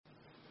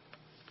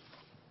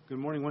Good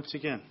morning once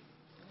again.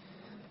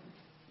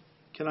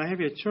 Can I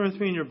have you turn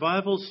with me in your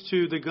Bibles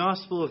to the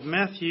Gospel of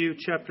Matthew,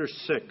 chapter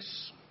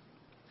 6.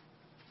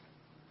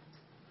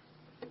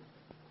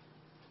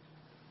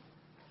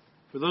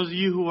 For those of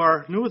you who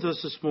are new with us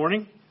this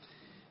morning,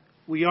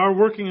 we are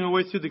working our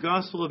way through the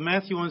Gospel of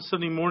Matthew on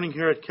Sunday morning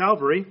here at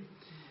Calvary.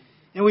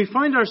 And we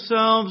find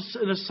ourselves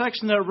in a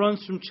section that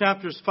runs from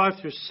chapters 5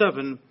 through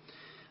 7,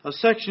 a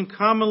section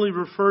commonly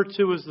referred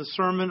to as the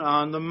Sermon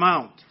on the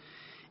Mount.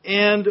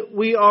 And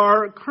we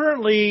are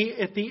currently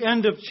at the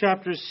end of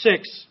chapter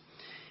 6.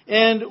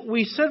 And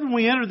we said when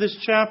we entered this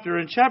chapter,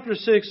 in chapter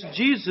 6,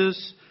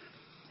 Jesus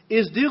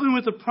is dealing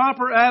with the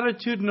proper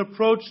attitude and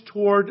approach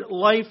toward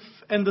life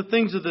and the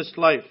things of this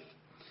life.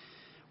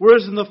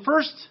 Whereas in the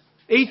first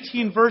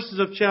 18 verses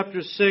of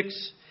chapter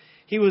 6,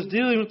 he was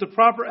dealing with the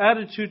proper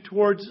attitude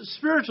towards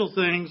spiritual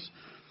things.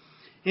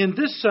 In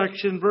this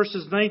section,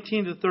 verses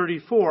 19 to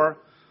 34,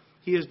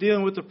 he is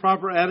dealing with the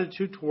proper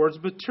attitude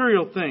towards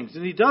material things.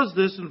 And he does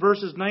this in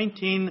verses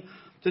 19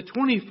 to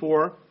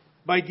 24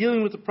 by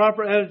dealing with the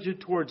proper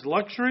attitude towards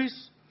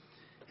luxuries.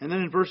 And then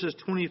in verses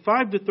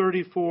 25 to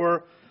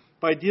 34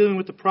 by dealing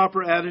with the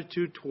proper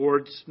attitude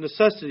towards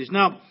necessities.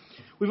 Now,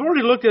 we've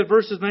already looked at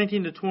verses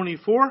 19 to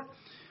 24,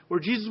 where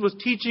Jesus was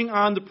teaching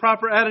on the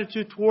proper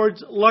attitude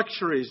towards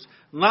luxuries,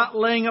 not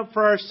laying up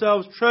for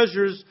ourselves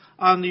treasures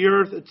on the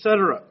earth,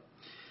 etc.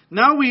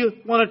 Now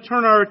we want to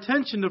turn our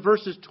attention to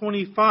verses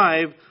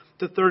 25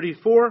 to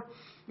 34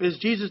 as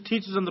Jesus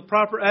teaches on the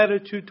proper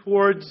attitude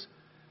towards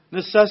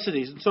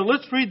necessities. And so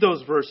let's read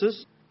those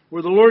verses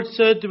where the Lord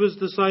said to his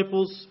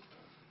disciples,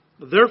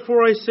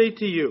 "Therefore I say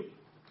to you,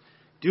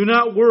 do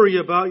not worry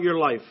about your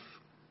life,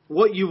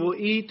 what you will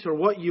eat or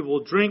what you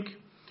will drink,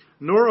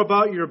 nor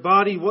about your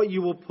body what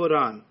you will put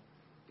on.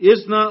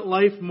 Is not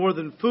life more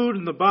than food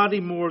and the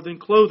body more than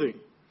clothing?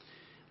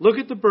 Look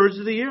at the birds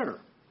of the air.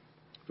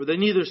 For they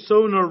neither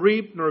sow nor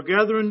reap nor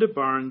gather into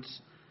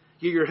barns,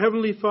 yet your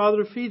heavenly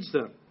Father feeds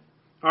them.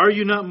 Are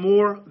you not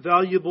more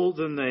valuable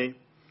than they?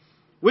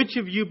 Which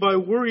of you by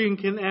worrying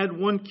can add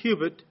 1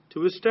 cubit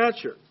to his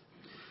stature?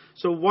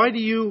 So why do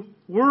you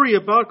worry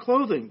about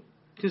clothing?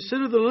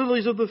 Consider the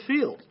lilies of the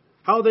field,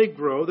 how they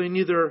grow. They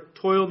neither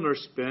toil nor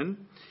spin.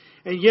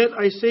 And yet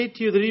I say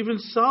to you that even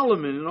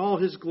Solomon in all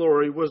his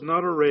glory was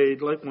not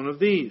arrayed like one of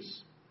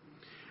these.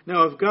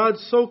 Now if God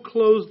so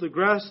clothes the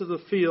grass of the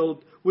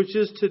field, which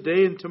is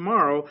today and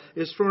tomorrow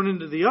is thrown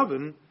into the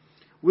oven,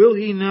 will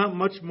he not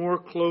much more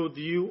clothe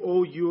you,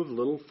 O you of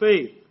little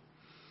faith?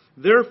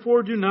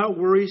 Therefore do not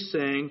worry,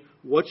 saying,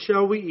 what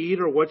shall we eat,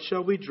 or what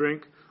shall we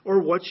drink,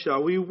 or what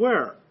shall we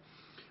wear?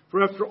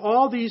 For after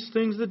all these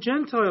things the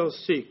Gentiles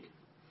seek.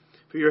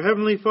 For your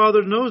heavenly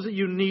Father knows that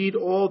you need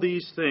all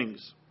these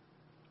things.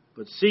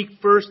 But seek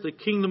first the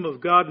kingdom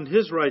of God and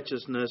his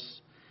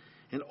righteousness,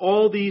 and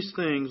all these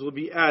things will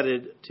be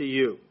added to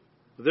you.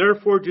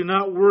 Therefore do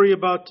not worry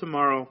about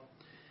tomorrow,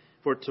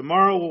 for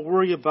tomorrow will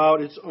worry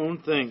about its own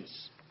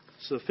things.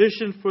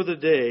 Sufficient for the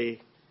day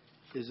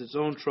is its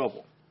own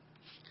trouble."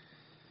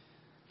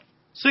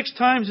 6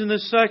 times in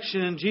this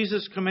section,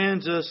 Jesus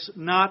commands us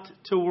not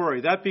to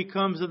worry. That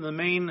becomes the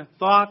main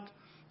thought,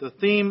 the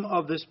theme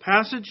of this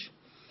passage.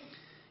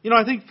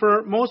 I think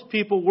for most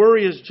people,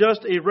 worry is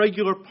just a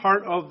regular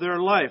part of their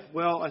life.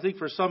 Well, I think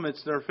for some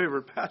it's their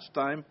favorite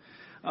pastime.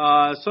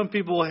 Some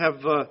people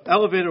have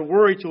elevated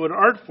worry to an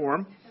art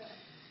form.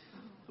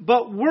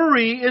 But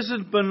worry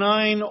isn't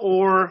benign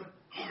or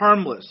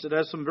harmless. It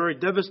has some very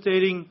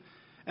devastating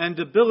and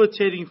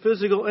debilitating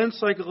physical and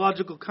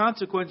psychological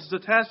consequences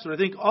attached to it. I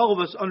think all of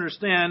us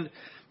understand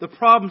the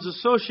problems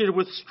associated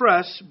with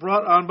stress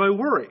brought on by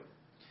worry.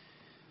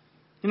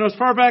 As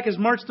far back as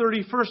March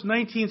 31st,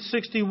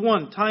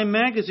 1961, Time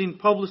magazine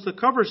published a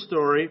cover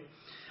story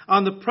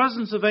on the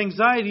presence of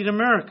anxiety in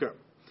America.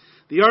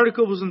 The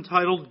article was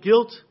entitled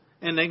 "Guilt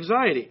and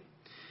Anxiety."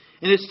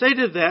 And it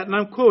stated that, and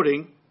I'm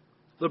quoting,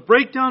 "The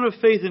breakdown of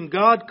faith in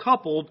God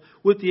coupled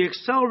with the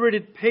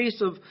accelerated pace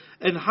of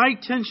and high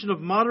tension of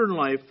modern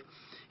life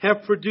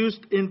have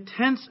produced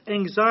intense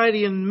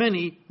anxiety in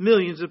many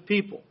millions of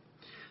people.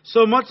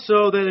 So much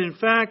so that, in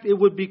fact, it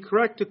would be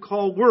correct to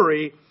call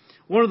worry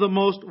one of the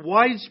most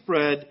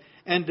widespread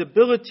and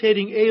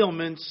debilitating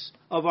ailments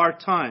of our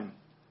time."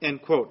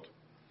 End quote.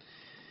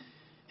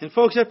 And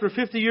folks, after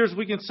 50 years,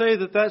 we can say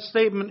that that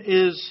statement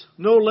is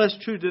no less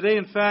true today.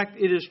 In fact,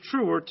 it is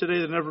truer today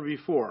than ever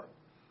before.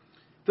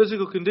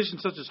 Physical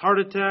conditions such as heart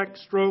attack,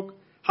 stroke,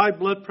 high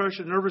blood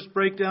pressure, nervous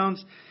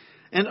breakdowns,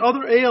 and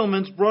other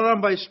ailments brought on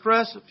by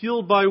stress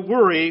fueled by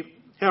worry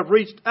have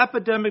reached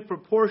epidemic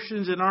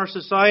proportions in our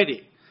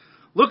society.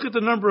 Look at the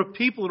number of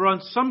people who are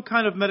on some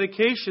kind of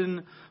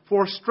medication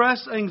for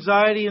stress,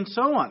 anxiety, and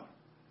so on.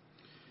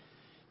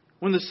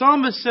 When the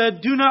psalmist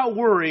said, "Do not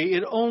worry,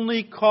 it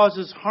only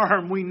causes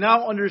harm," we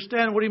now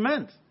understand what he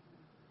meant.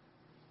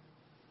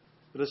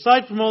 But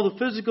aside from all the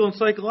physical and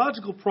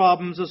psychological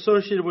problems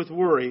associated with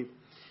worry,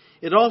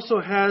 it also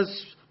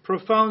has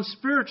profound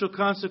spiritual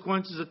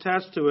consequences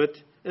attached to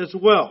it as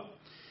well.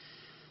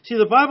 See,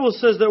 the Bible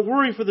says that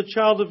worry for the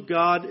child of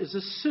God is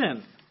a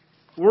sin.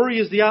 Worry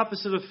is the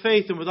opposite of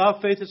faith, and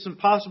without faith it's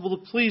impossible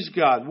to please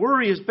God.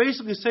 Worry is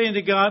basically saying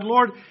to God,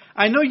 Lord,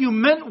 I know you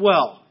meant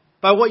well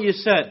by what you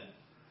said,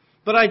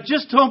 but I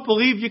just don't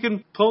believe you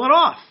can pull it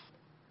off.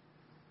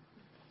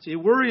 See,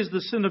 worry is the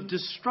sin of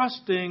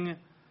distrusting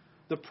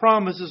the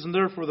promises and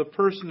therefore the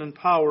person and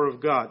power of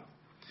God.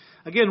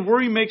 Again,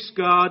 worry makes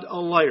God a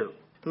liar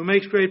who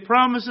makes great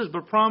promises,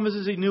 but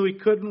promises he knew he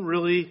couldn't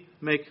really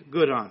make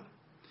good on.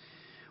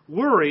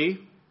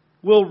 Worry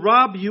will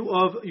rob you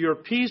of your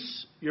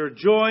peace, your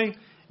joy,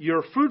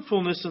 your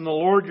fruitfulness in the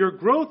Lord, your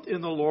growth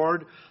in the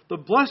Lord, the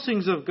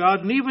blessings of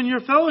God, and even your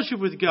fellowship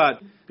with God.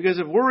 Because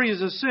if worry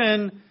is a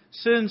sin,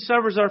 sin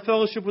severs our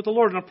fellowship with the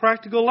Lord on a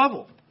practical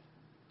level.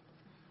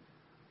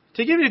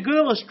 To give you a good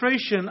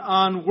illustration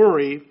on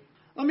worry,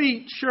 let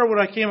me share what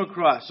I came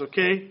across,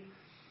 okay?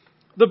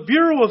 The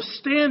Bureau of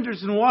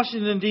Standards in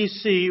Washington,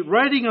 D.C.,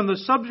 writing on the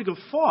subject of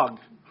fog,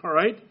 all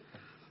right?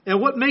 And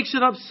what makes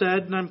it up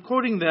said, and I'm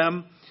quoting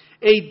them,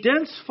 a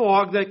dense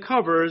fog that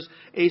covers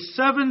a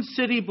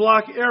 7-city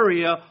block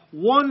area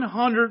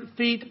 100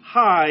 feet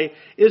high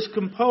is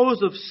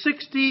composed of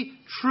 60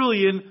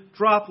 trillion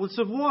droplets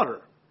of water.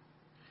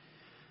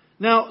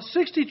 Now,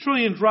 60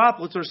 trillion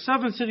droplets, or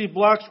 7 city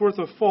blocks worth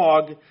of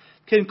fog,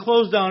 can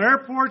close down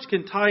airports,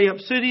 can tie up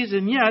cities,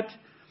 and yet,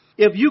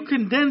 if you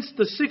condense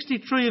the 60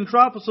 trillion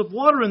droplets of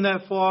water in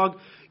that fog,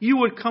 you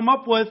would come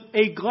up with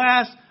a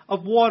glass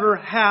of water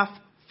half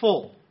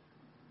full.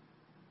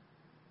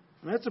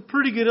 And that's a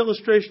pretty good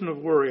illustration of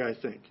worry, I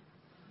think.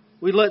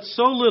 We let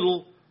so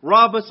little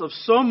rob us of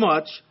so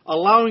much,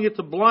 allowing it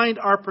to blind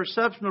our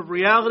perception of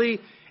reality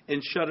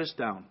and shut us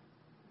down.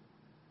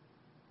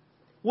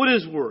 What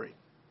is worry?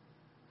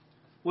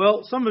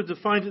 Well, some have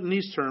defined it in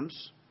these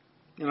terms,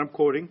 and I'm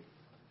quoting,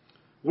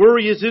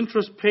 worry is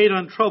interest paid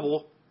on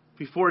trouble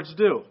before it's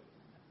due.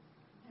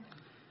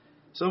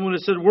 Someone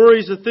has said,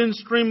 worry is a thin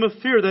stream of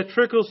fear that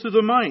trickles through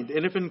the mind,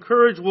 and if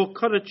encouraged, will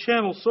cut a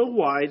channel so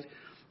wide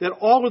that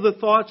all of the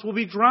thoughts will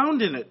be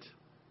drowned in it.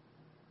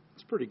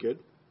 That's pretty good.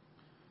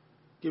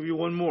 Give you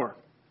one more.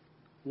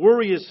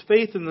 Worry is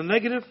faith in the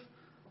negative,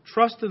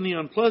 trust in the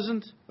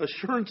unpleasant,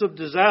 assurance of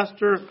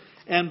disaster,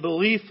 and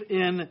belief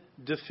in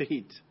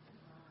defeat.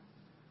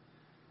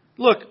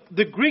 Look,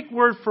 the Greek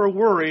word for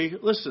worry,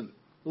 listen,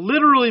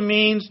 literally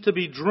means to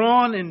be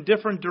drawn in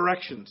different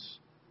directions.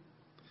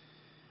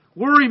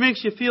 Worry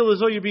makes you feel as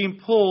though you're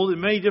being pulled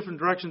in many different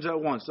directions at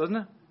once, doesn't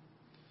it?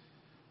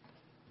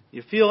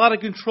 You feel out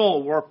of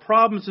control, where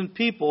problems and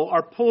people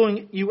are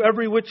pulling you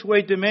every which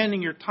way, demanding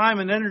your time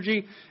and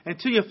energy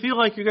until you feel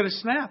like you're going to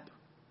snap.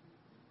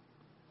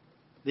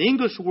 The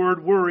English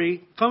word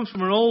worry comes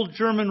from an old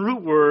German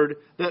root word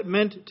that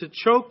meant to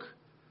choke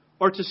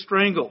or to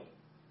strangle.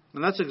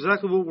 And that's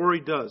exactly what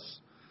worry does.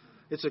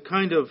 It's a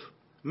kind of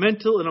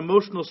mental and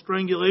emotional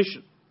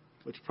strangulation,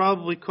 which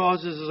probably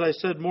causes, as I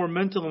said, more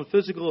mental and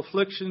physical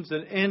afflictions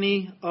than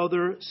any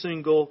other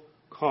single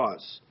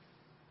cause.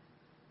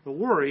 But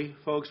worry,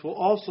 folks, will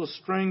also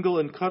strangle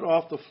and cut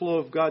off the flow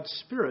of God's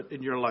Spirit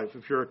in your life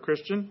if you're a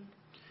Christian,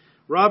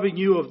 robbing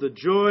you of the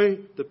joy,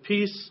 the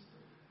peace,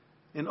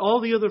 and all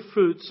the other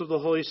fruits of the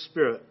Holy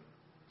Spirit.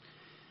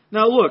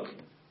 Now look,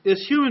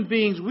 as human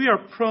beings, we are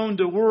prone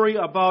to worry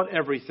about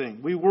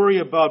everything. We worry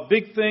about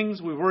big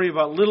things. We worry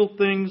about little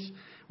things.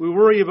 We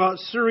worry about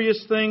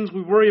serious things.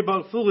 We worry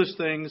about foolish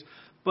things.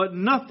 But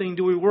nothing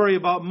do we worry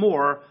about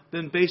more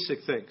than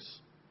basic things.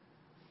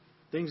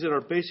 Things that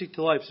are basic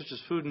to life, such as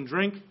food and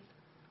drink,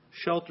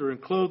 shelter and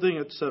clothing,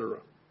 etc.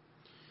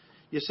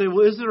 You say,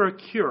 well, is there a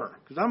cure?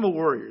 Because I'm a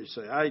worrier, you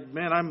say.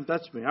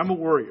 That's me. I'm a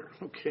worrier,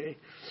 okay?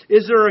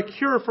 Is there a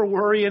cure for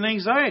worry and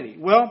anxiety?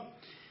 Well,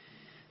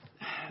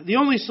 the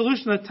only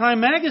solution that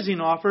Time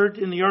magazine offered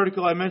in the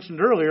article I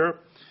mentioned earlier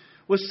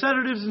was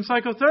sedatives and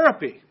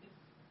psychotherapy.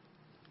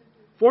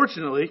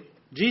 Fortunately,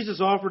 Jesus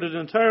offered an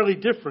entirely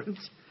different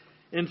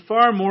and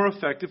far more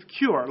effective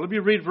cure. Let me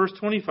read verse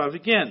 25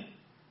 again,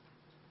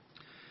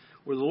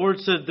 where the Lord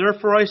said,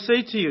 therefore I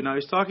say to you, now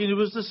he's talking to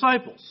his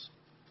disciples,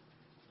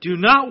 do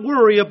not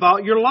worry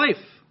about your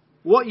life,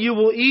 what you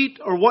will eat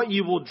or what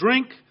you will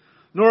drink,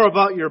 nor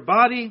about your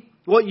body,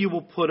 what you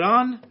will put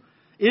on.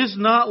 Is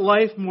not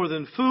life more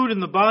than food, and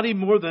the body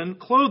more than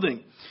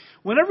clothing?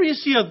 Whenever you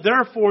see a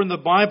therefore in the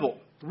Bible,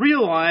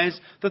 realize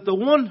that the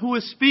one who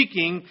is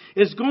speaking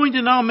is going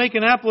to now make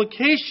an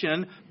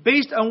application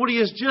based on what he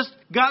has just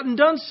gotten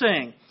done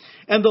saying.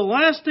 And the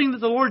last thing that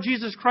the Lord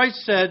Jesus Christ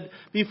said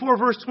before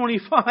verse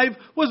 25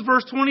 was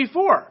verse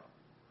 24.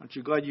 Aren't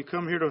you glad you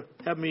come here to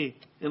have me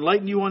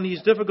enlighten you on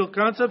these difficult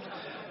concepts?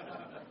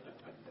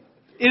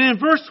 And in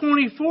verse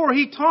 24,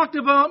 he talked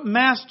about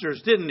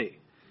masters, didn't he?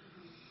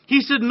 He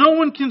said, no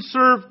one can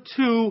serve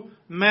two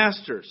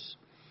masters.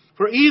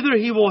 For either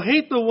he will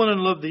hate the one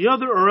and love the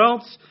other, or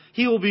else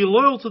he will be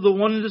loyal to the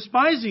one and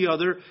despise the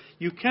other.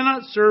 You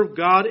cannot serve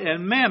God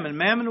and mammon.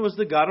 Mammon was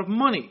the god of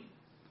money.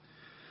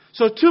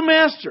 So two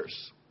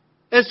masters.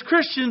 As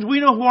Christians, we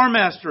know who our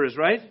master is,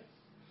 right?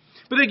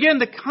 But again,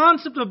 the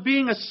concept of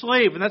being a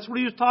slave, and that's what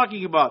he was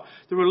talking about,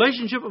 the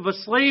relationship of a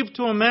slave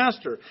to a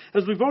master.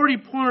 As we've already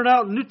pointed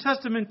out in New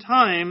Testament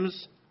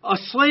times, a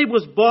slave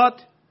was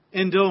bought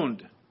and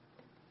owned.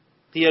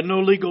 He had no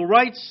legal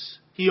rights,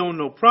 he owned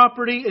no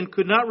property, and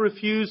could not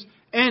refuse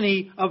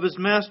any of his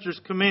master's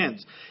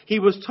commands. He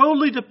was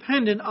totally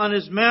dependent on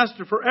his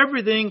master for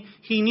everything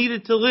he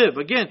needed to live.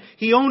 Again,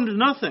 he owned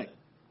nothing.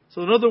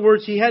 So in other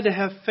words, he had to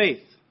have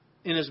faith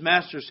in his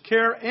master's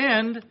care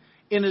and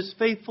in his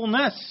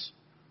faithfulness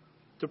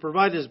to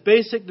provide his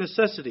basic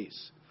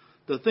necessities.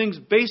 The things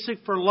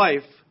basic for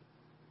life,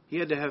 he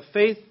had to have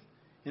faith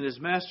in his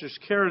master's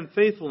care and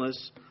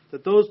faithfulness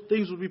that those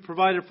things would be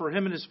provided for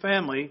him and his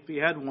family, if he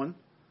had one,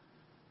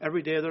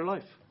 every day of their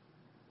life.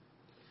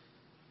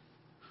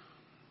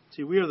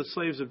 See, we are the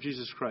slaves of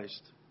Jesus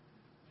Christ,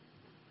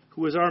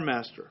 who is our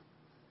master.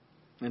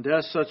 And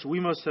as such, we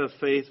must have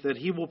faith that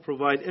he will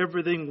provide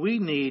everything we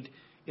need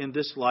in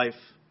this life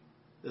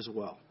as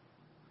well.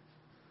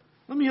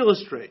 Let me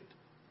illustrate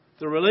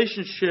the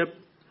relationship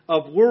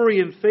of worry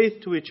and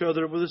faith to each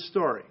other with a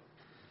story.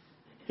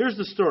 Here's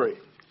the story.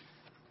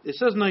 It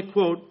says, and I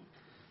quote,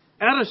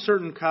 "At a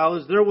certain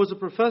college, there was a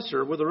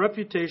professor with a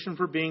reputation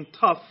for being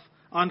tough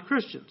on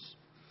Christians.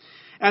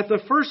 At the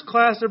first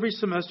class every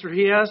semester,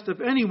 he asked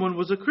if anyone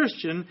was a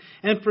Christian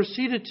and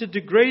proceeded to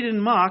degrade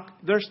and mock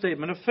their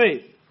statement of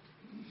faith.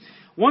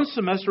 One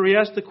semester, he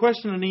asked the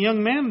question, and a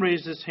young man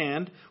raised his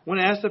hand when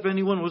asked if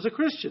anyone was a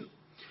Christian.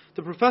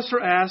 The professor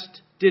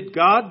asked, 'Did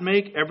God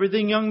make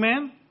everything, young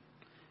man?'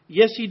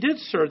 'Yes, he did,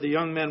 sir,' the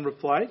young man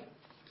replied.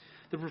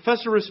 The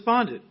professor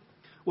responded,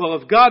 'Well,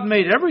 if God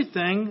made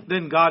everything,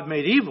 then God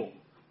made evil.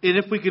 And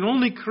if we can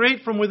only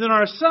create from within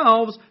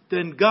ourselves,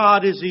 then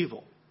God is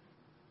evil.'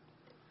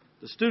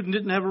 The student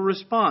didn't have a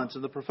response,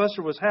 and the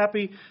professor was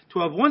happy to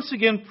have once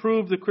again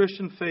proved the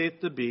Christian faith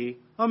to be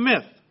a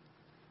myth.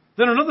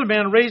 Then another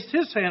man raised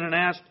his hand and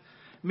asked,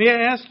 'May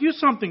I ask you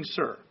something,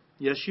 sir?'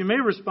 'Yes, you may,'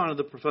 responded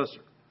the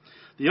professor.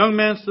 The young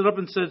man stood up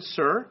and said,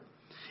 'Sir,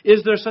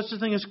 is there such a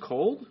thing as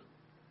cold?'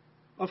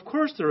 'Of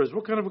course there is.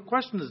 What kind of a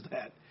question is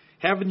that?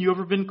 Haven't you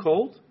ever been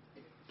cold?'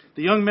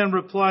 The young man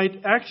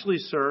replied, 'Actually,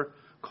 sir,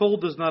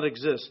 cold does not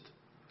exist.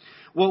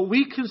 What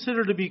we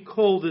consider to be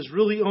cold is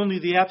really only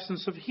the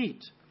absence of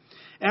heat.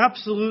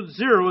 Absolute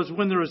zero is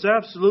when there is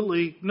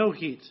absolutely no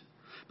heat.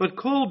 But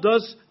cold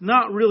does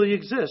not really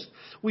exist.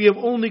 We have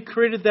only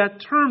created that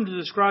term to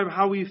describe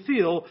how we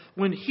feel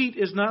when heat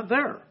is not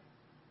there.'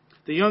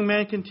 The young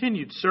man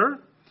continued, 'Sir,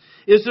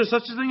 is there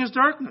such a thing as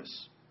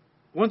darkness?'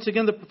 Once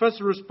again, the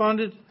professor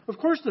responded, 'Of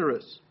course there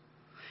is.'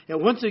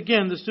 And once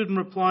again, the student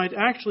replied,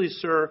 'Actually,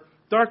 sir,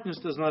 darkness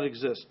does not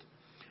exist.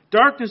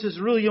 Darkness is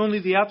really only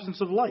the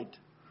absence of light.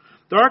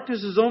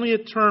 Darkness is only a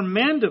term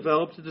man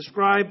developed to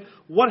describe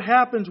what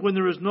happens when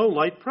there is no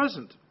light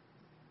present.'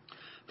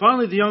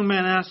 Finally, the young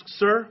man asked,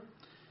 'Sir,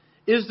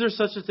 is there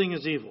such a thing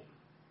as evil?'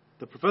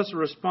 The professor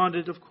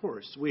responded, 'Of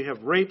course. We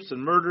have rapes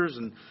and murders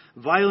and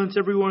violence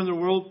everywhere in the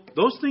world.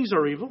 Those things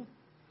are evil.'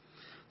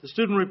 The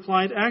student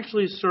replied,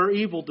 'Actually, sir,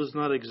 evil does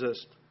not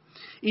exist.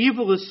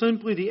 Evil is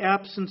simply the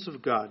absence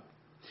of God.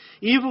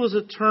 Evil is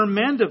a term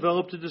man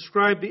developed to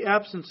describe the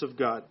absence of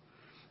God.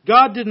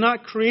 God did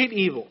not create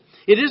evil.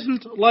 It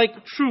isn't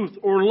like truth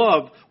or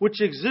love,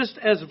 which exist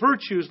as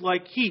virtues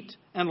like heat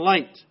and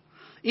light.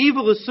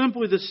 Evil is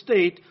simply the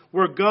state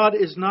where God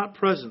is not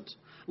present,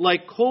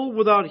 like cold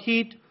without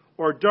heat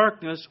or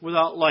darkness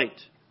without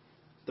light.'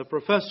 The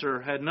professor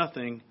had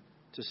nothing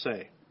to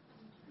say.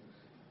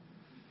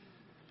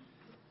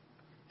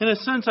 In a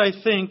sense, I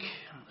think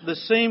the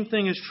same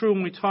thing is true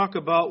when we talk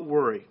about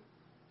worry.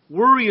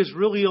 Worry is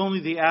really only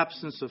the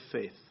absence of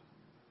faith.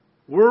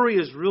 Worry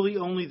is really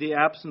only the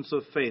absence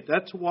of faith.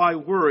 That's why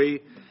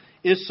worry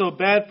is so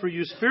bad for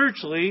you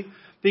spiritually,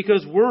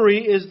 because worry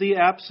is the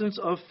absence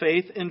of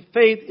faith, and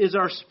faith is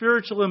our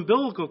spiritual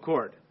umbilical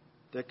cord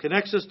that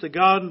connects us to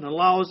God and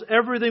allows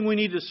everything we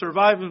need to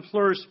survive and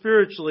flourish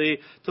spiritually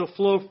to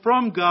flow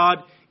from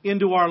God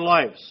into our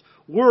lives.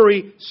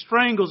 Worry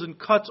strangles and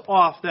cuts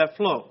off that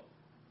flow.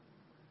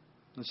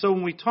 And so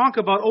when we talk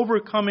about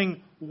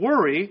overcoming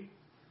worry,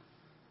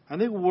 I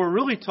think what we're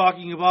really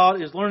talking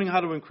about is learning how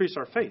to increase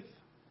our faith.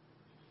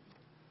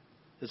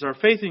 As our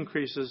faith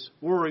increases,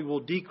 worry will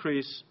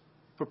decrease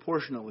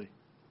proportionately.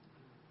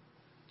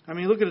 I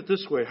mean, look at it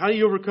this way. How do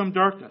you overcome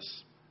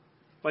darkness?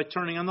 By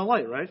turning on the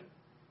light, right?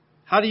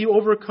 How do you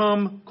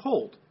overcome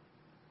cold?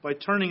 By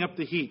turning up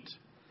the heat.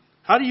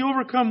 How do you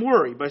overcome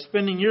worry? By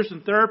spending years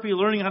in therapy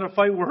learning how to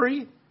fight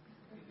worry?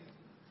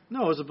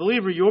 No, as a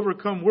believer, you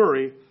overcome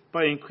worry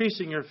by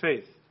increasing your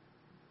faith.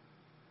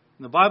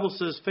 And the Bible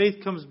says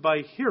faith comes by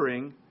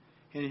hearing,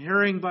 and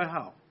hearing by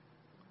how?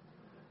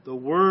 The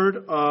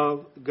Word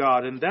of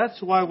God. And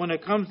that's why when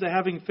it comes to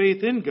having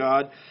faith in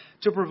God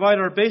to provide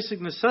our basic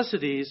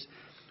necessities,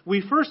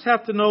 we first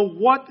have to know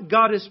what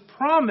God has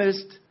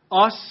promised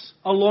us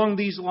along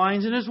these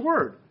lines in His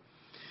Word.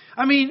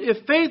 I mean,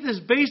 if faith is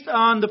based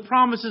on the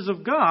promises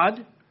of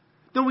God,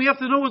 then we have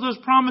to know what those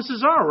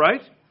promises are,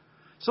 right?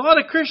 So a lot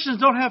of Christians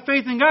don't have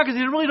faith in God because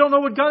they really don't know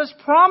what God has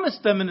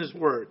promised them in His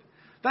Word.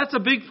 That's a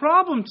big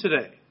problem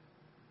today.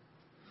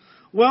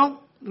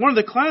 Well, one of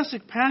the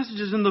classic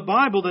passages in the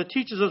Bible that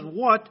teaches us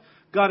what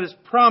God has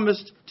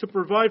promised to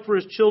provide for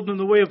His children in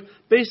the way of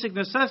basic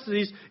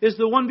necessities is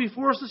the one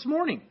before us this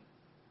morning.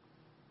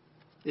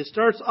 It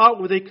starts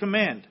out with a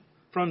command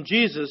from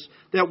Jesus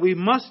that we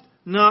must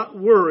not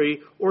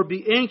worry or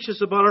be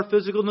anxious about our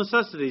physical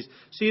necessities.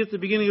 See at the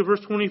beginning of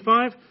verse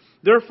 25?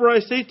 Therefore I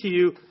say to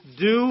you,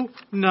 do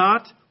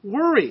not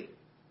worry.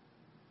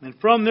 And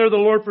from there the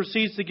Lord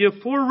proceeds to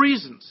give 4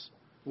 reasons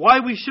why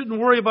we shouldn't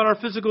worry about our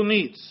physical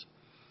needs.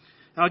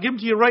 I'll give them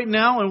to you right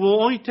now, and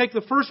we'll only take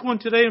the first one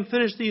today and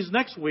finish these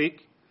next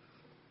week.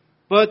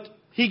 But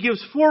He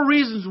gives 4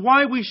 reasons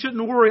why we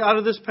shouldn't worry out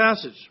of this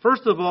passage.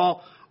 First of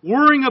all,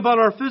 worrying about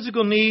our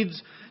physical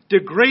needs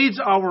degrades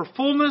our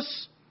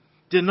fullness,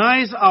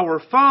 denies our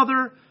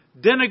Father,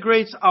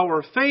 denigrates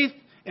our faith,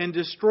 and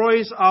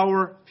destroys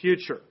our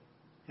future.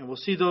 And we'll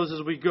see those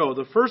as we go.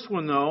 The first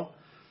one, though,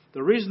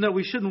 the reason that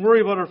we shouldn't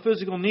worry about our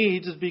physical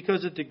needs is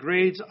because it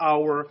degrades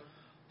our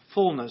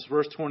fullness.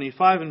 Verse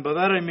 25, and by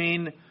that I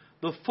mean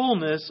the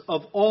fullness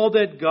of all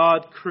that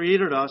God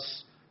created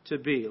us to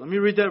be. Let me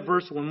read that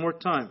verse one more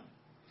time.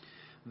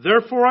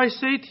 Therefore I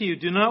say to you,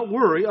 do not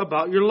worry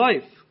about your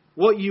life,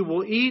 what you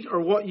will eat or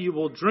what you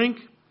will drink,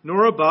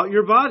 nor about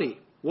your body,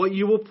 what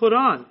you will put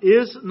on.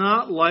 Is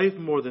not life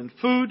more than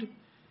food,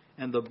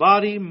 and the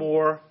body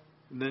more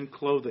than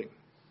clothing?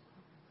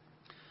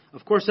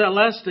 Of course, that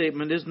last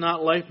statement, is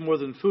not life more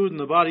than food and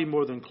the body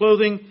more than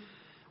clothing,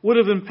 would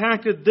have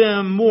impacted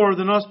them more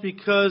than us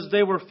because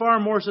they were far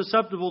more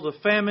susceptible to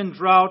famine,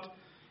 drought,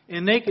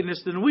 and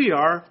nakedness than we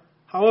are.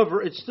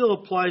 However, it still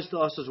applies to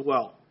us as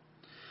well.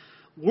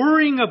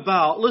 Worrying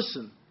about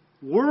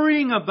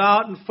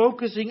and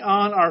focusing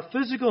on our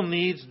physical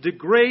needs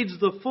degrades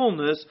the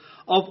fullness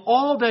of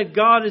all that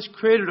God has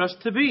created us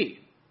to be.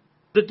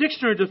 The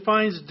dictionary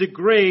defines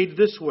degrade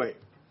this way: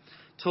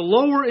 to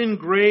lower in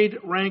grade,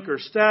 rank, or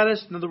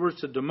status, in other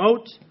words, to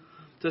demote,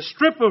 to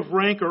strip of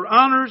rank or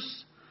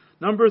honors.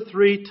 Number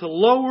 3, to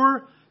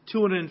lower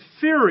to an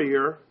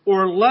inferior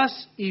or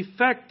less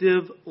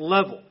effective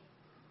level.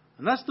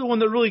 And that's the one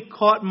that really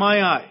caught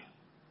my eye.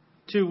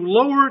 To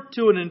lower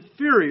to an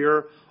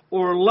inferior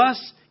or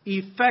less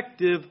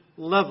effective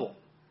level.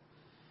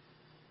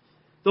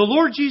 The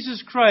Lord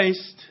Jesus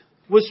Christ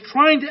was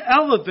trying to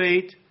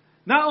elevate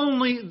not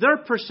only their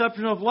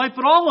perception of life,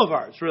 but all of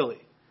ours, really.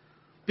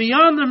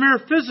 Beyond the mere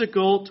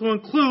physical to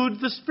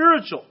include the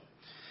spiritual.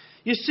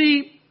 You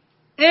see,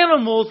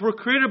 animals were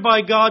created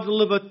by God to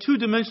live a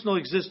 2-dimensional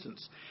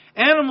existence.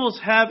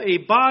 Animals have a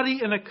body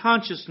and a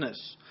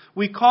consciousness.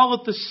 We call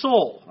it the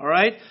soul, all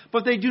right?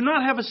 But they do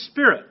not have a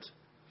spirit.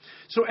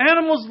 So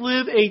animals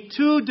live a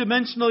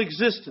 2-dimensional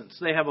existence.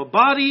 They have a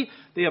body,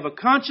 they have a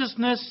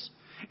consciousness,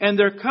 and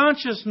their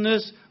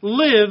consciousness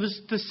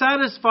lives to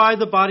satisfy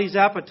the body's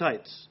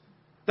appetites.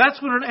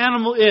 That's what an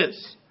animal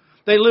is.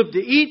 They live to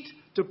eat,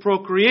 to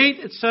procreate,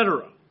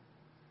 etc.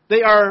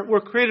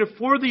 Were created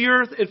for the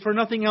earth and for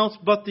nothing else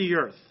but the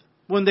earth.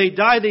 When they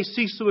die, they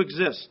cease to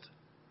exist.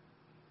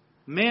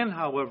 Man,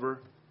 however,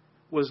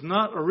 was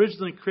not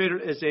originally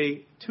created as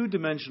a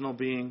 2-dimensional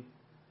being.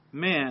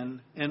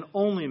 Man, and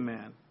only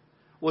man,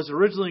 was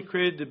originally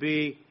created to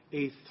be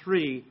a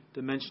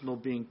 3-dimensional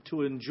being,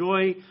 to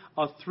enjoy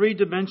a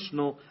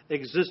 3-dimensional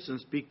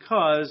existence,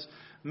 because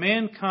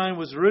mankind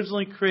was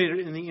originally created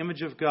in the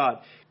image of God.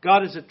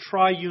 God is a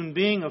triune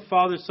being of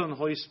Father, Son, and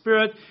Holy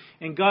Spirit,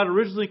 and God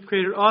originally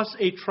created us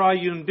a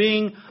triune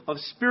being of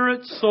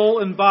spirit, soul,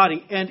 and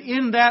body. And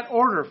in that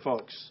order,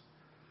 folks,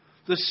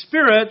 the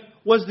spirit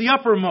was the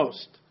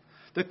uppermost.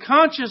 The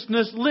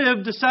consciousness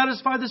lived to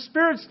satisfy the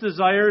spirit's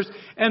desires,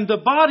 and the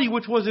body,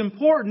 which was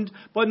important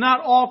but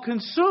not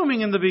all-consuming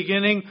in the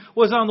beginning,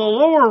 was on the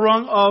lower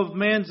rung of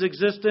man's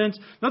existence.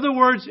 In other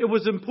words, it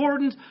was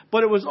important,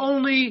 but it was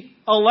only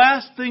a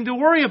last thing to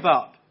worry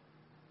about.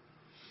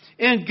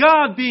 And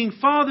God being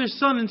Father,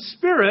 Son, and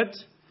Spirit,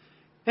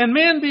 and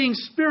man being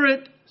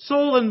spirit,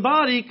 soul, and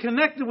body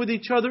connected with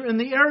each other in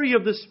the area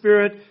of the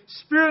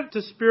spirit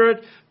to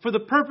spirit, for the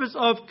purpose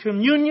of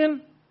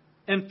communion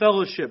and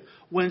fellowship.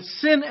 When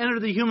sin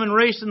entered the human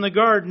race in the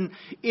garden,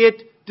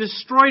 it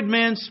destroyed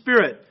man's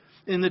spirit.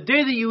 In the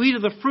day that you eat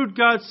of the fruit,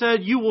 God said,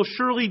 you will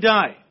surely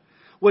die.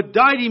 What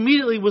died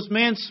immediately was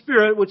man's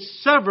spirit, which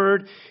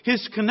severed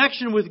his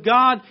connection with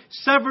God,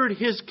 severed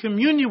his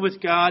communion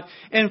with God,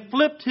 and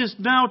flipped his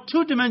now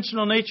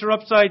 2-dimensional nature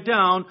upside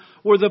down,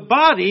 where the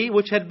body,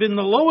 which had been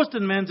the lowest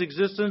in man's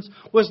existence,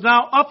 was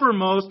now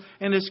uppermost,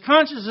 and his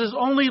consciousness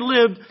only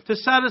lived to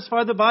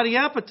satisfy the body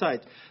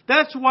appetite.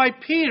 That's why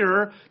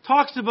Peter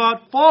talks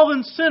about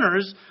fallen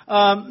sinners,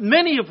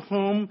 many of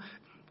whom,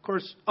 of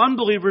course,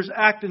 unbelievers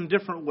act in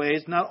different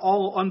ways. Not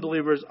all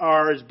unbelievers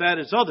are as bad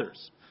as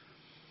others.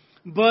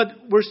 But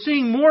we're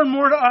seeing more and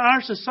more in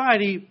our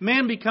society,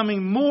 man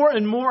becoming more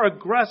and more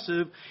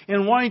aggressive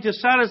in wanting to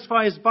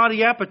satisfy his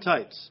body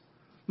appetites.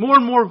 More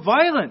and more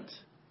violent,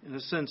 in a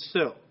sense,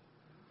 too.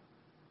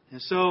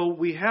 And so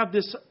we have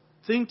this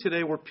thing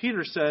today where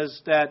Peter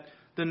says that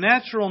the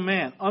natural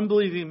man,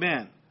 unbelieving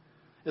man,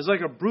 is like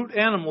a brute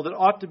animal that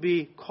ought to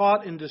be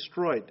caught and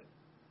destroyed.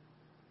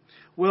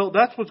 Well,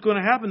 that's what's going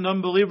to happen to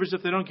unbelievers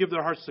if they don't give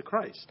their hearts to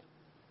Christ.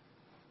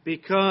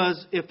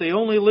 Because if they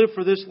only live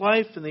for this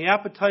life and the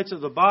appetites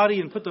of the body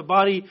and put the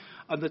body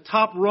on the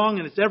top rung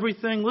and it's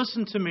everything,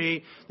 listen to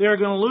me, they are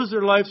going to lose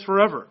their lives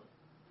forever.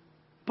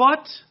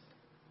 But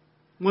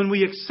when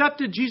we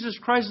accepted Jesus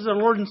Christ as our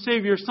Lord and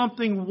Savior,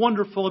 something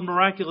wonderful and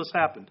miraculous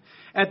happened.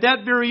 At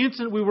that very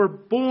instant, we were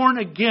born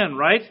again,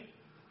 right?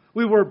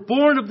 We were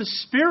born of the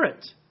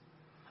Spirit.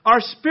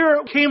 Our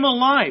spirit came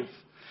alive.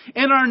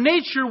 And our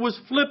nature was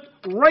flipped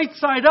right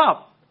side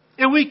up.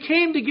 And we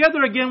came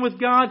together again with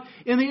God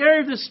in the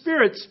area of the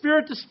Spirit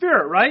to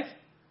Spirit, right?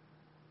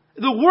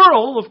 The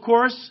world, of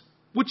course,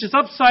 which is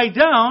upside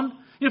down,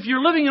 if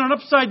you're living in an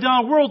upside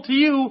down world, to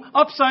you,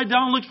 upside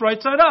down looks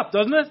right side up,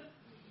 doesn't it?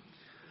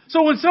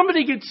 So when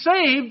somebody gets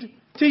saved,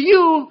 to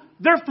you,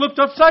 they're flipped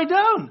upside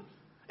down.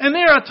 And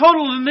they're a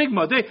total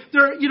enigma.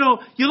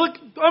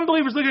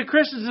 Unbelievers look at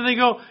Christians and they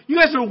go, you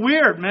guys are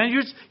weird, man.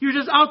 You're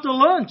just out to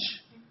lunch.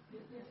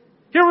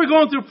 Here we're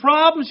going through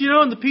problems,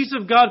 and the peace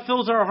of God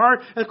fills our heart.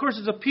 And of course,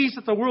 it's a peace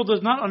that the world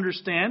does not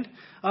understand.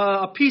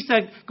 A peace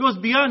that goes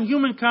beyond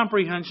human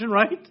comprehension,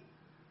 right? And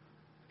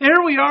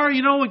here we are,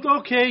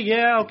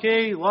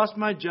 lost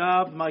my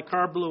job, my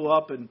car blew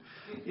up, and,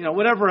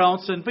 whatever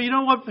else. But you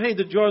know what? Hey,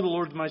 the joy of the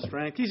Lord is my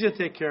strength. He's going to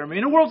take care of me.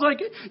 And the world's like,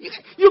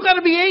 you got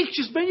to be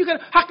anxious, man.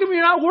 How come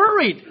you're not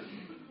worried?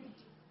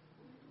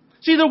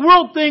 See, the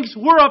world thinks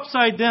we're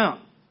upside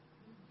down.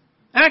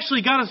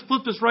 Actually, God has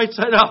flipped us right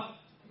side up.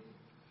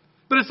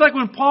 But it's like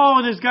when Paul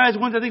and his guys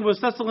went, I think it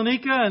was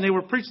Thessalonica, and they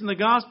were preaching the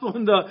gospel,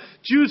 and the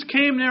Jews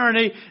came there, and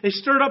they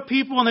stirred up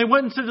people, and they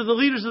went and said to the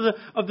leaders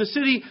of the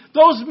city,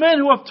 those men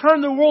who have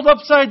turned the world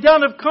upside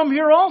down have come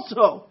here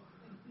also.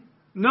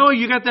 No,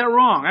 you got that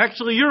wrong.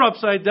 Actually, you're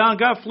upside down.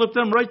 God flipped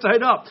them right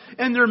side up.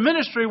 And their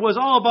ministry was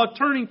all about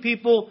turning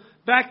people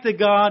back to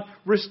God,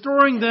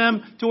 restoring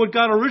them to what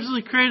God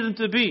originally created them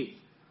to be.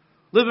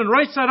 Living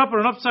right side up in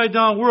an upside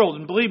down world.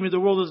 And believe me, the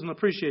world doesn't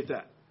appreciate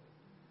that.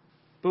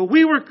 But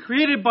we were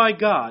created by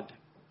God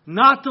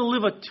not to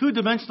live a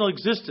two-dimensional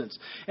existence.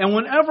 And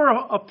whenever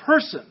a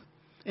person,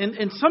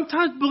 and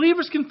sometimes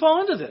believers can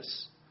fall into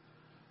this,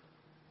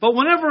 but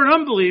whenever an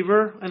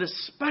unbeliever, and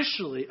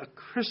especially a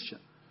Christian,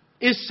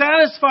 is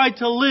satisfied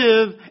to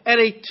live at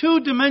a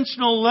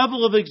two-dimensional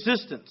level of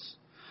existence,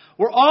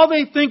 where all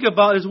they think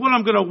about is what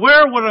I'm going to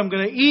wear, what I'm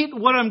going to eat,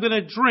 what I'm going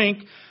to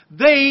drink,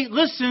 they,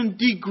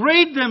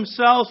 degrade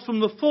themselves from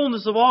the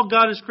fullness of all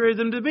God has created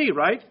them to be,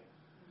 right?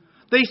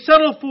 They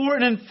settle for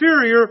an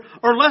inferior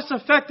or less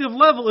effective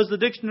level, as the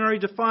dictionary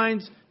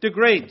defines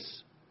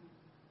degrades.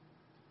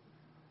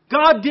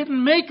 God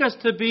didn't make us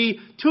to be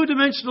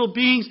two-dimensional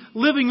beings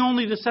living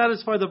only to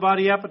satisfy the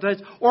body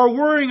appetites or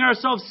worrying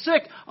ourselves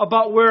sick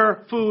about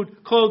where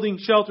food, clothing,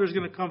 shelter is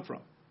going to come from.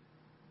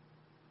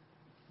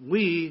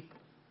 We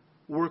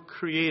were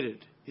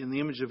created in the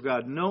image of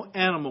God. No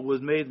animal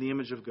was made in the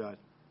image of God.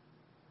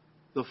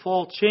 The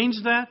fall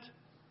changed that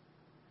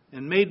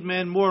and made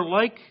man more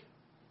like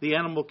the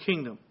animal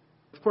kingdom.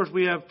 Of course,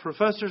 we have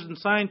professors and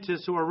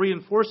scientists who are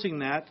reinforcing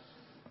that.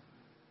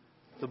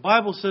 The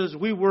Bible says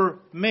we were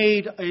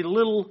made a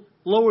little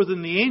lower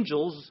than the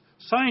angels.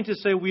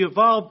 Scientists say we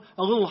evolved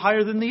a little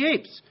higher than the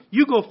apes.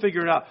 You go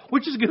figure it out.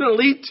 Which is going to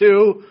lead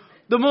to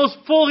the most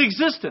full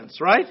existence,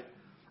 right?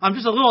 I'm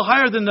just a little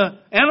higher than the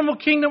animal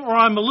kingdom, or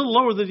I'm a little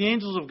lower than the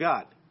angels of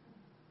God.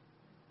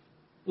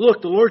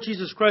 Look, the Lord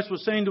Jesus Christ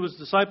was saying to His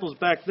disciples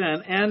back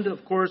then, and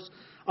of course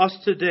us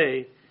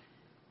today,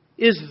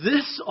 is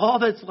this all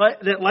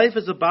that life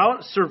is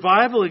about?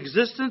 Survival,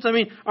 existence? I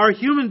mean, are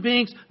human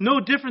beings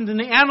no different than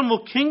the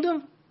animal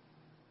kingdom?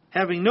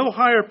 Having no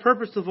higher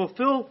purpose to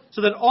fulfill,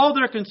 so that all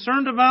they're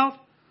concerned about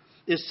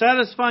is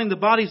satisfying the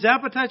body's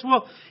appetites?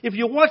 Well, if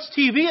you watch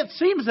TV, it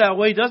seems that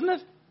way, doesn't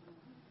it?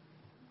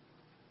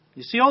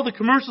 You see all the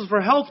commercials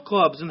for health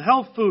clubs and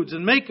health foods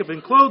and makeup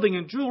and clothing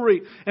and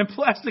jewelry and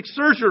plastic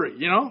surgery,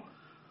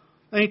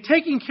 I mean,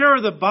 taking care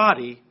of the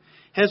body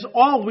has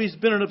always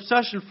been an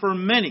obsession for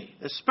many,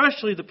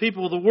 especially the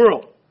people of the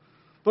world.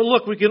 But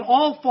look, we can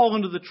all fall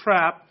into the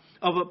trap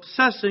of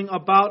obsessing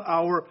about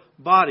our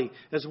body.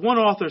 As one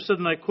author said,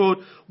 and I quote,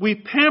 we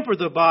pamper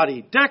the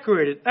body,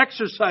 decorate it,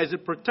 exercise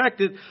it,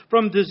 protect it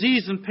from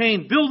disease and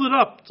pain, build it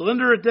up,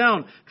 slender it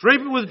down,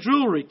 drape it with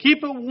jewelry, keep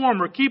it warm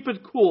or keep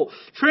it cool,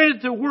 train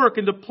it to work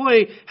and to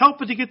play,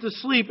 help it to get to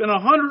sleep, and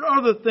 100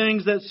 other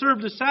things that serve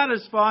to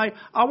satisfy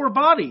our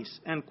bodies,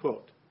 end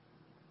quote.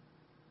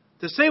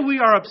 To say we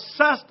are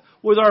obsessed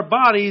with our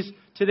bodies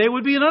today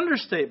would be an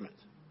understatement.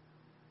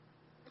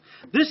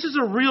 This is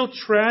a real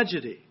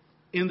tragedy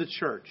in the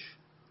church,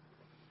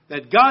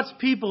 that God's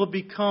people have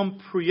become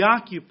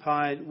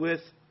preoccupied with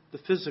the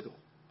physical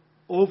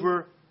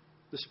over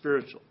the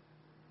spiritual.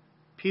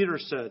 Peter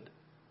said,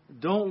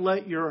 don't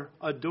let your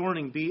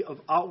adorning be of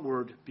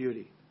outward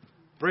beauty,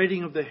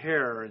 braiding of the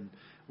hair and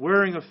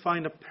wearing of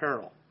fine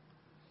apparel,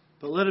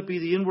 but let it be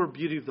the inward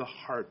beauty of the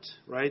heart,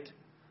 right?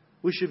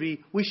 We should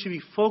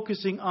be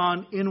focusing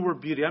on inward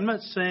beauty. I'm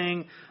not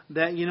saying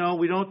that,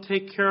 we don't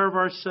take care of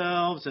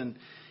ourselves and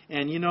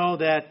And you know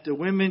that the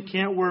women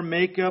can't wear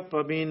makeup.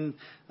 I mean,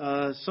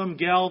 some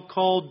gal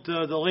called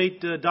the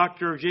late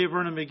Dr. J.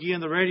 Vernon McGee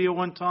on the radio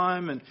one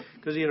time, and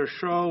because he had a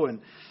show,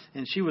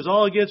 and she was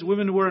all against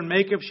women wearing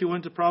makeup. She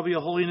went to probably a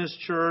holiness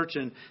church,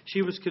 and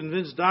she was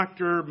convinced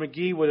Dr.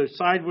 McGee would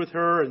side with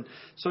her. And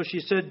so she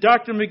said,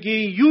 Dr.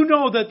 McGee, you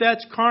know that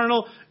that's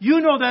carnal.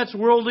 You know that's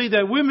worldly,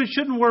 that women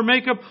shouldn't wear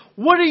makeup.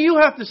 What do you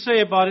have to say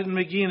about it? And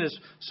McGee in his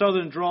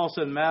southern drawl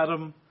said,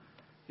 Madam,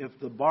 if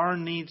the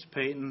barn needs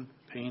painting,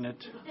 paint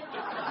it.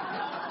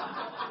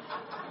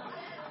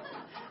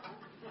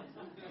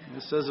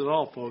 This says it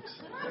all, folks.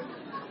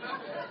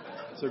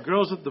 So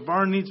girls, if the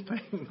barn needs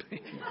painting,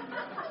 paint it.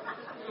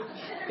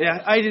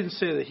 Yeah, I didn't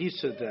say that. He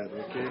said that,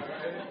 okay?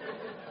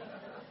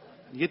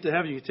 You get to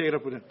heaven, you can take it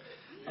up with him.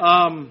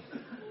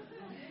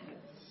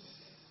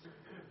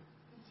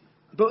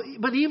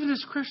 But even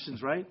as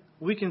Christians, right,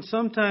 we can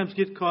sometimes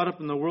get caught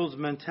up in the world's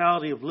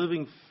mentality of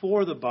living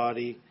for the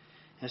body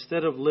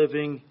instead of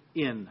living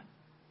in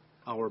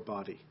our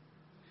body.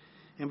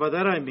 And by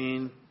that I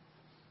mean,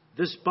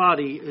 this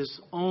body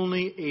is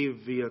only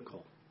a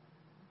vehicle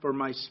for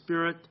my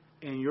spirit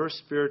and your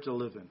spirit to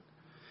live in.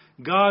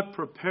 God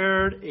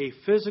prepared a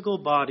physical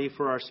body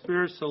for our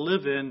spirits to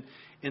live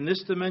in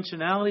this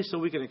dimensionality, so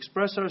we can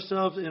express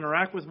ourselves,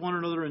 interact with one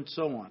another, and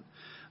so on.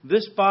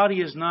 This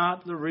body is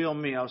not the real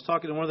me. I was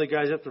talking to one of the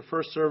guys after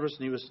first service,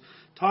 and he was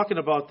talking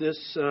about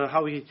this,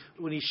 how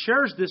when he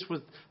shares this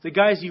with the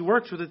guys he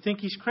works with, they think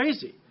he's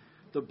crazy.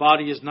 The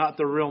body is not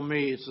the real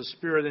me. It's the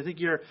spirit. They think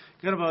you're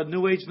kind of a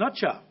New Age nut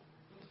job.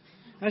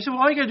 And I said,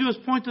 well, all you got to do is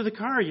point to the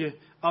car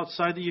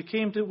outside that you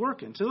came to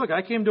work in. So look,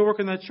 I came to work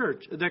in that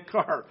church, that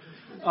car.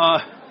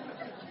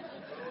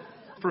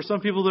 For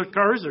some people, their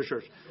car is their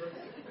church.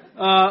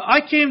 I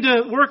came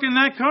to work in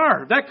that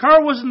car. That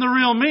car wasn't the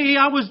real me.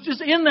 I was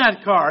just in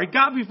that car. It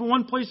got me from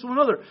one place to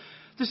another.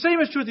 The same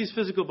is true with these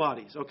physical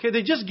bodies. Okay,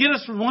 they just get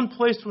us from one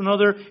place to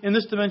another in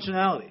this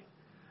dimensionality.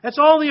 That's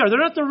all they are. They're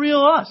not the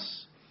real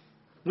us.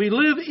 We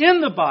live in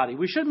the body.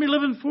 We shouldn't be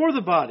living for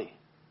the body.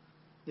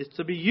 It's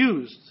to be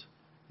used,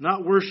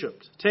 not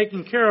worshipped.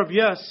 Taken care of,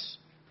 yes,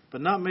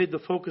 but not made the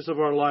focus of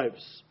our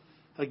lives.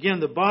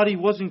 Again, the body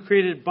wasn't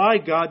created by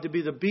God to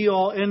be the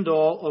be-all,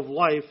 end-all of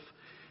life,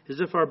 as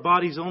if our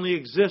bodies only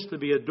exist to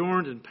be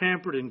adorned and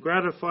pampered and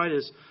gratified,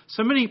 as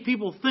so many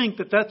people think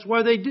that that's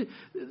why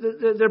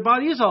their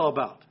body is all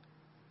about.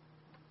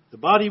 The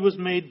body was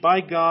made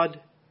by God,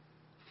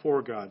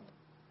 for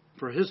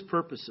His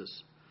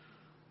purposes,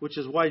 which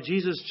is why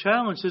Jesus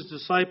challenged His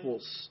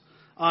disciples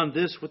on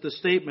this with the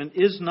statement,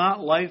 is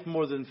not life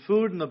more than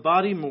food and the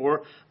body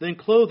more than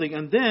clothing?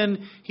 And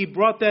then He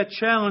brought that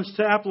challenge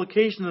to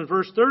application in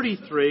verse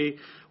 33,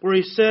 where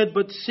He said,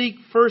 but seek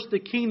first the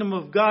kingdom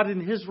of God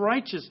and His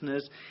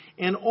righteousness,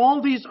 and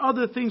all these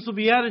other things will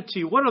be added to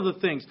you. What other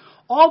things?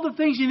 All the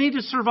things you need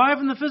to survive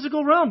in the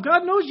physical realm.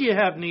 God knows you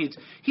have needs.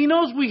 He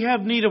knows we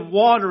have need of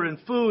water and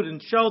food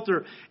and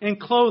shelter and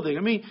clothing.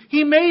 I mean,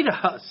 He made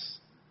us.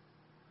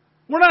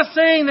 We're not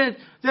saying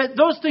that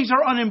those things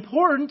are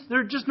unimportant.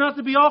 They're just not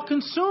to be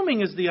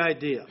all-consuming is the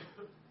idea.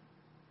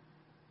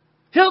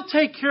 He'll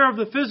take care of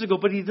the physical,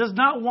 but He does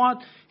not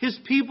want His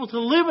people to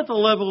live at the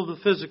level of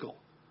the physical.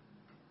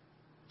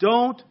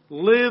 Don't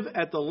live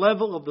at the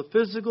level of the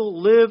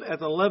physical. Live at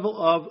the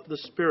level of the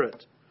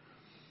Spirit.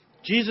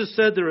 Jesus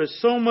said there is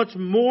so much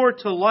more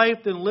to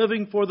life than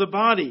living for the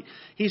body.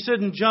 He said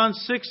in John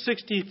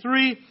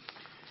 6:63,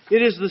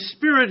 it is the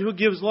Spirit who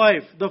gives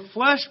life. The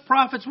flesh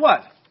profits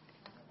what?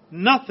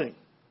 Nothing.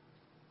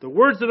 The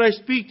words that I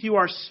speak to you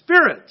are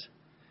spirit,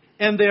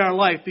 and they are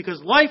life,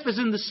 because life is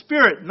in the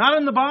spirit, not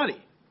in the body.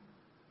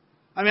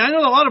 I mean, I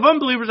know a lot of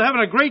unbelievers are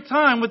having a great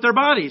time with their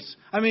bodies.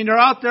 I mean, they're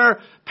out there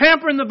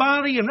pampering the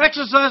body and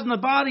exercising the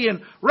body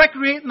and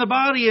recreating the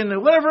body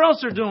and whatever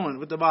else they're doing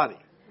with the body.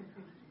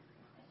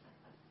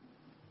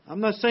 I'm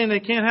not saying they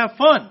can't have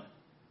fun,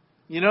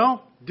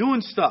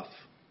 doing stuff.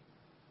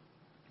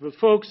 But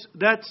folks,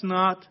 that's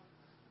not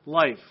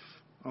life,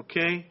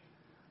 okay?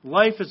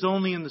 Life is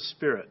only in the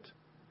Spirit.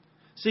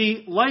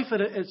 See, life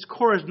at its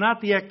core is not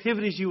the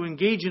activities you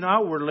engage in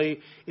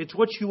outwardly, it's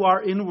what you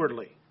are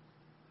inwardly.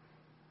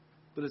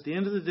 But at the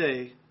end of the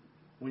day,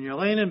 when you're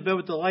laying in bed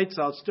with the lights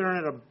out, staring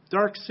at a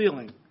dark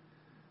ceiling,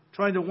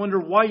 trying to wonder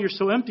why you're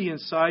so empty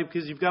inside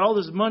because you've got all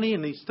this money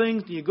and these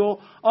things, and you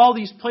go all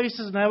these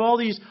places and have all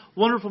these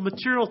wonderful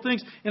material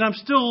things, and I'm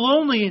still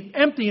lonely and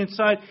empty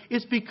inside,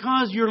 it's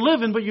because you're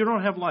living but you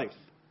don't have life.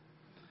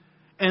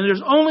 And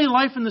there's only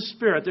life in the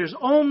Spirit. There's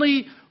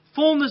only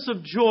fullness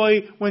of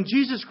joy when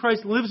Jesus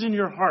Christ lives in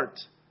your heart.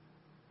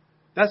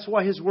 That's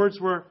why His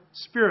words were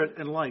spirit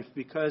and life,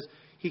 because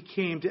He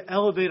came to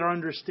elevate our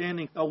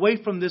understanding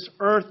away from this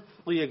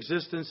earthly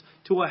existence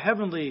to a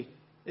heavenly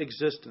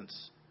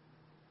existence.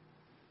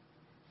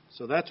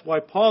 So that's why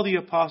Paul the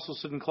Apostle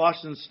said in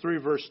Colossians 3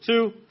 verse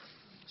 2,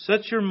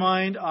 set your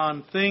mind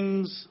on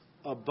things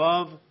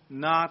above,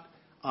 not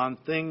on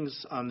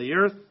things on the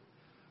earth.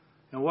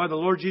 And why the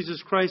Lord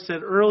Jesus Christ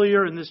said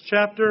earlier in this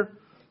chapter,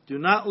 do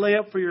not lay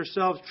up for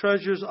yourselves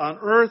treasures on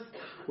earth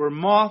where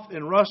moth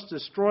and rust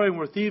destroy and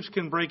where thieves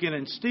can break in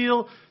and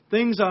steal.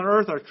 Things on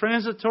earth are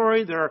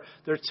transitory, they're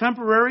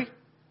temporary,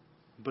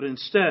 but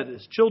instead,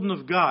 as children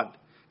of God,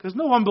 because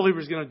no unbeliever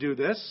is going to do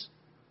this.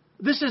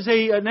 This is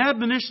an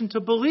admonition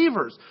to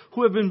believers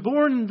who have been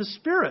born in the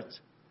Spirit.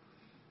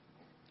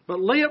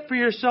 But lay up for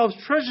yourselves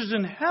treasures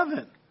in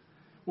heaven,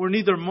 where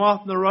neither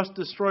moth nor rust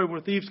destroy, where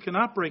thieves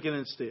cannot break in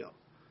and steal.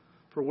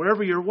 For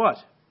wherever your what?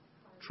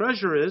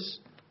 Treasure is,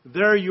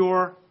 there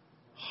your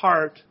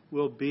heart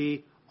will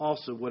be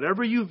also.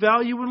 Whatever you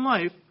value in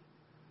life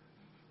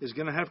is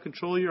going to have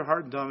control of your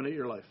heart and dominate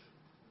your life.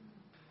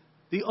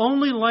 The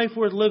only life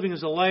worth living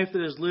is a life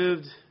that is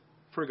lived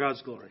for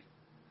God's glory.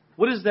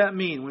 What does that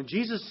mean? When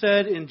Jesus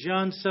said in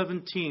John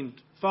 17,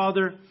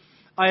 Father,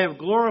 I have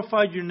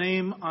glorified your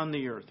name on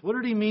the earth. What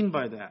did he mean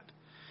by that?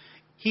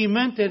 He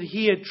meant that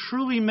he had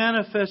truly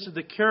manifested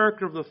the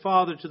character of the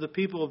Father to the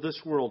people of this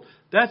world.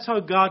 That's how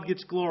God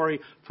gets glory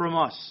from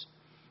us.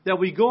 That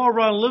we go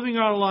around living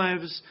our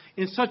lives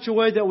in such a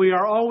way that we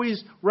are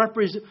always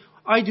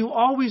I do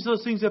always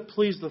those things that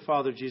please the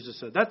Father, Jesus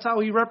said. That's how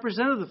he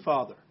represented the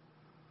Father.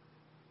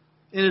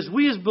 And as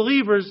we as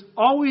believers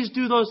always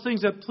do those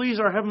things that please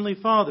our Heavenly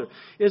Father,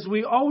 as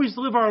we always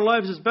live our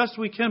lives as best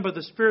we can by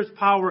the Spirit's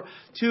power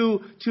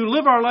to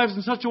live our lives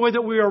in such a way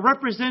that we are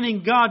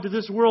representing God to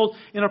this world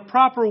in a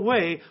proper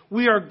way,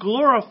 we are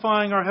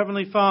glorifying our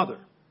Heavenly Father.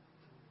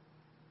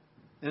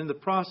 And in the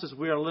process,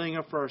 we are laying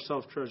up for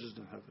ourselves treasures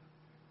in heaven.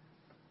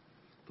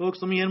 Folks,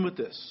 let me end with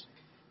this.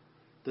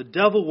 The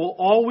devil will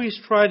always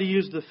try to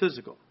use the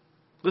physical.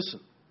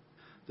 Listen.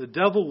 The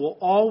devil will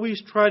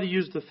always try to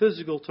use the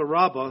physical to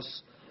rob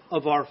us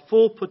of our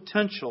full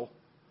potential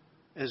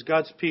as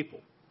God's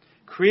people.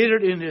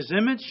 Created in His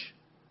image,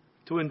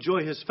 to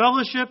enjoy His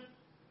fellowship,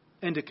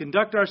 and to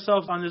conduct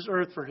ourselves on this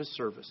earth for His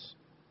service.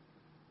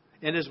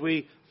 And as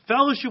we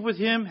fellowship with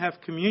Him,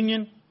 have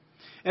communion,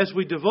 as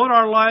we devote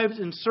our lives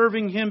in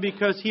serving Him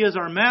because He is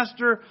our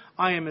master,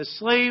 I am His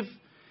slave.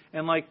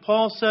 And like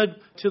Paul said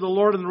to the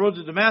Lord on the road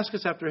to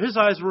Damascus after his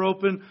eyes were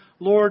open,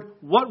 Lord,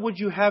 what would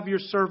you have your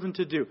servant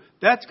to do?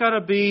 That's got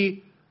to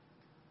be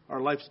our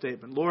life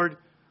statement. Lord,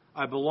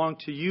 I belong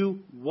to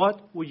you.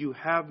 What will you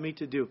have me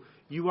to do?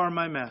 You are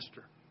my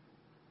master.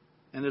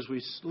 And as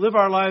we live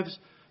our lives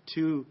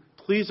to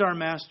please our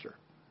master,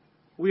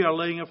 we are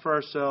laying up for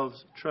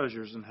ourselves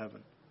treasures in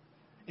heaven.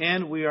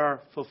 And we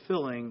are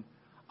fulfilling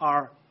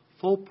our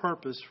full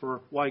purpose for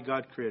why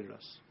God created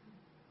us.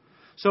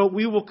 So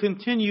we will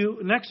continue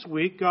next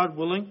week, God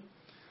willing,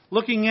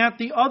 looking at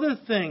the other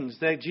things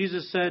that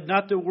Jesus said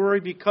not to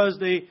worry because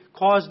they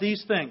cause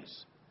these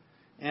things.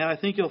 And I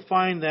think you'll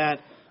find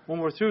that when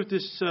we're through with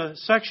this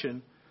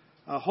section,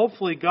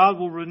 hopefully God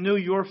will renew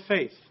your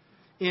faith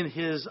in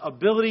His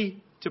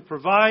ability to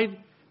provide,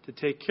 to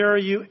take care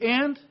of you,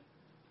 and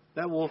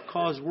that will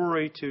cause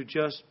worry to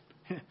just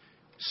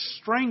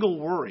strangle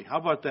worry. How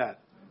about that?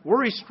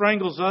 Worry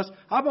strangles us.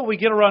 How about we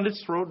get around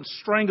its throat and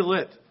strangle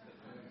it?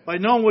 By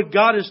knowing what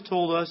God has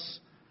told us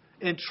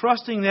and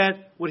trusting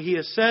that what He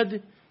has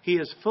said, He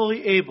is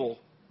fully able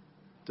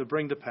to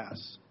bring to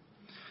pass.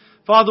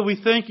 Father, we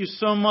thank you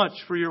so much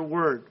for your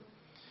word.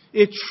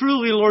 It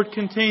truly, Lord,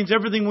 contains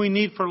everything we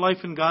need for life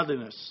and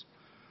godliness.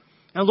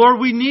 And Lord,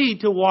 we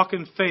need to walk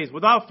in faith.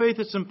 Without faith,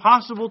 it's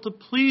impossible to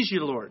please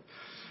you, Lord.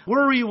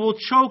 Worry will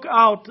choke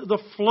out the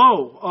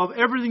flow of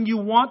everything you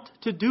want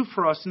to do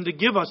for us and to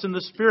give us in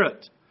the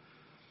Spirit.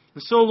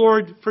 And so,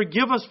 Lord,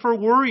 forgive us for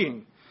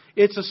worrying.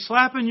 It's a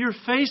slap in your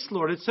face,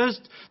 Lord. It says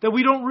that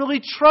we don't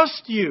really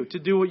trust you to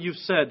do what you've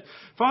said.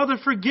 Father,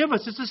 forgive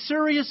us. It's a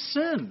serious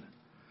sin.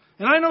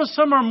 And I know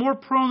some are more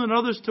prone than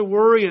others to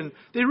worry, and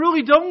they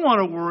really don't want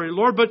to worry,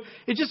 Lord, but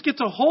it just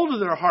gets a hold of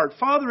their heart.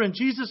 Father, in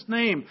Jesus'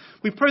 name,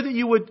 we pray that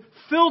you would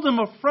fill them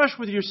afresh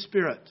with your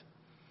Spirit.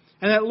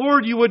 And that,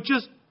 Lord, you would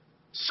just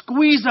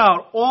squeeze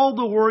out all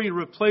the worry and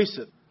replace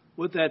it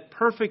with that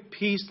perfect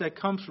peace that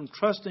comes from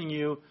trusting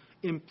you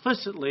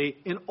implicitly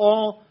in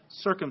all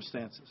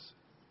circumstances.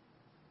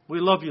 We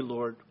love you,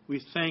 Lord.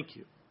 We thank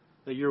you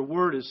that your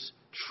word is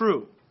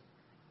true.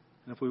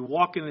 And if we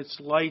walk in its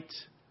light,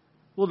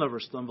 we'll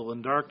never stumble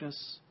in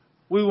darkness.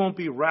 We won't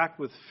be racked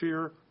with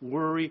fear,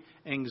 worry,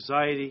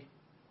 anxiety.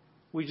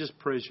 We just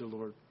praise you,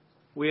 Lord.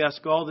 We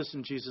ask all this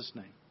in Jesus'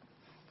 name.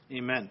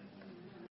 Amen.